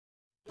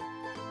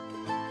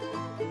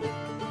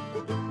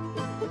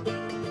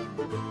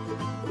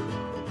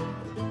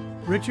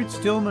Richard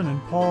Stillman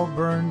and Paul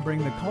Byrne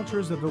bring the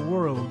cultures of the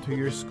world to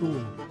your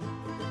school.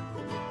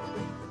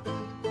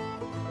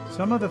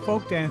 Some of the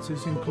folk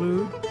dances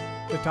include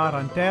the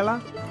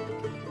tarantela,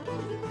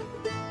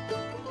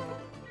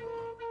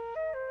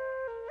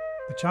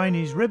 the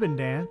Chinese ribbon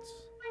dance,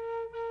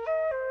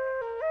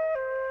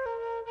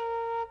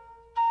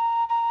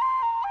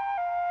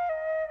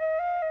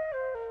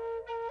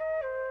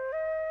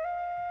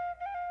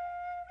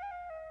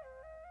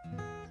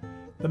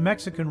 the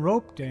Mexican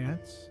rope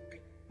dance,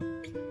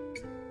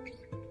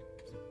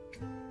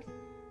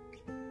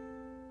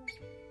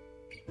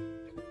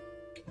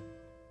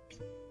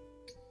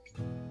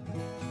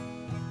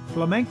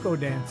 flamenco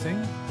dancing,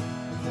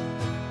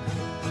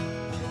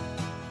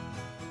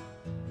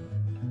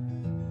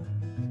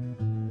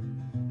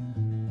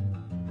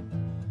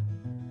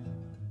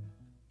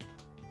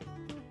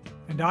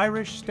 and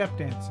Irish step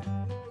dancing.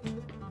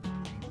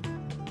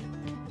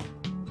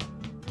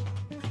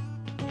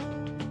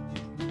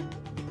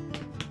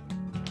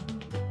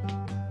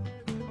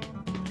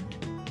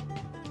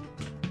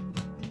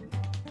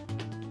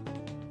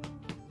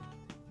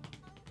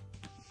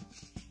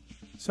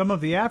 Some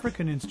of the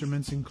African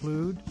instruments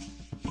include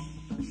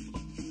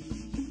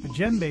the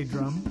djembe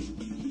drum,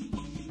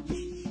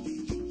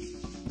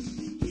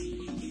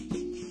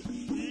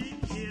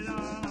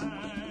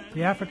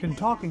 the African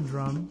talking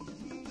drum,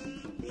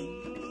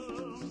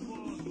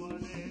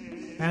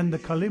 and the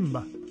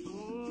kalimba.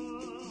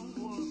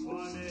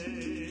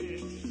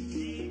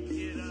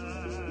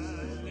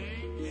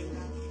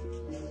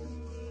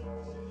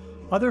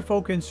 Other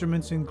folk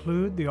instruments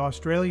include the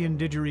Australian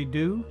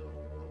didgeridoo,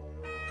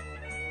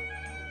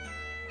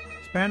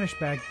 Spanish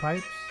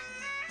bagpipes,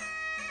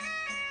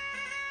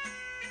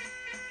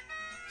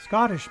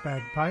 Scottish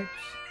bagpipes,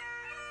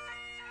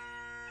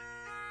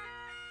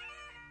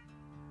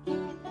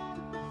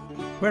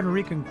 Puerto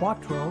Rican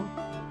cuatro,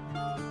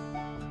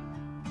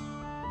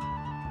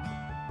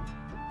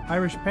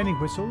 Irish penny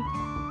whistle,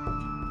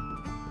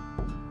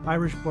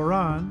 Irish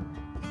boran,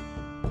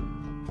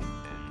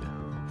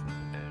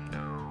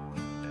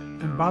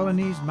 and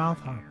Balinese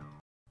mouth harp.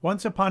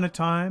 Once upon a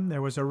time,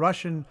 there was a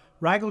Russian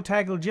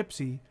raggle-taggle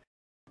gypsy,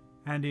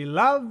 and he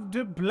loved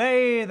to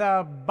play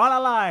the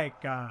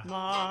balalaika.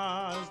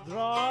 Na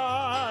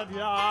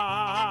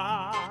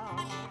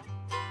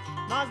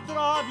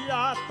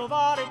zdravia,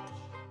 tovarek